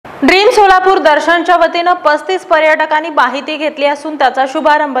Dream Solapur दर्शनच्या वतीने 35 पर्यटकांनी माहिती घेतली असून त्याचा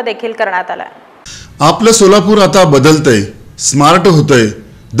शुभारंभ देखील करण्यात आला। आपलं सोलापूर आता बदलतंय, स्मार्ट होतंय।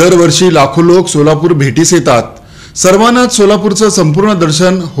 दरवर्षी लाखो लोक सोलापूर भेटीस येतात। सर्वांनाच सोलापूरचं संपूर्ण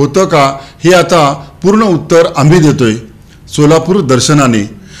दर्शन होतं का हे आता पूर्ण उत्तर आम्ही देतोय। सोलापूर दर्शनाने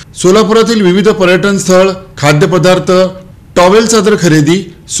सोलापुरातील विविध पर्यटन स्थळ, खाद्यपदार्थ, टॉवेल चादर खरेदी,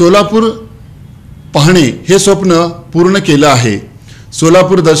 सोलापूर पाहणे हे स्वप्न पूर्ण केलं आहे।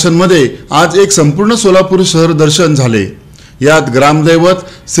 सोलापूर दर्शनमध्ये आज एक संपूर्ण सोलापूर शहर दर्शन झाले। यात ग्रामदैवत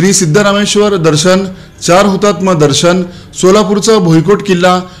श्री सिद्धरामेश्वर दर्शन, 4 हुतात्मा दर्शन, सोलापूरचा भुईकोट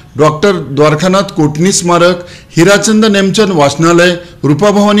किल्ला, डॉक्टर द्वारकानाथ कोटणी स्मारक, हिराचंद नेमचंद वाचनालय,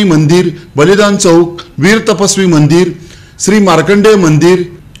 रूपाभवानी मंदिर, बलिदान चौक, वीर तपस्वी मंदिर, श्री मार्कंडेय मंदिर,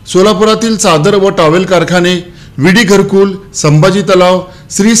 सोलापुरातील चादर व टॉवेल कारखाने, विडी घरकुल, संभाजी तलाव,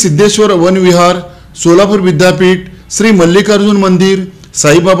 श्री सिद्धेश्वर वन विहार, सोलापूर विद्यापीठ, श्री मल्लिकार्जुन मंदिर,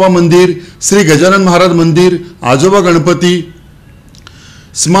 साईबाबा मंदिर, श्री गजानन महाराज मंदिर, आजोबा गणपती,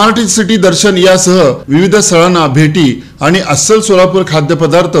 स्मार्ट सिटी दर्शन यासह विविध स्थळांना भेटी आणि अस्सल सोलापूर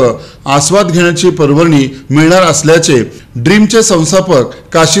खाद्यपदार्थ आस्वाद घेण्याची परवानगी मिळणार असल्याचे ड्रीमचे संस्थापक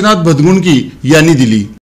काशीनाथ भदगुंडकी यांनी दिली।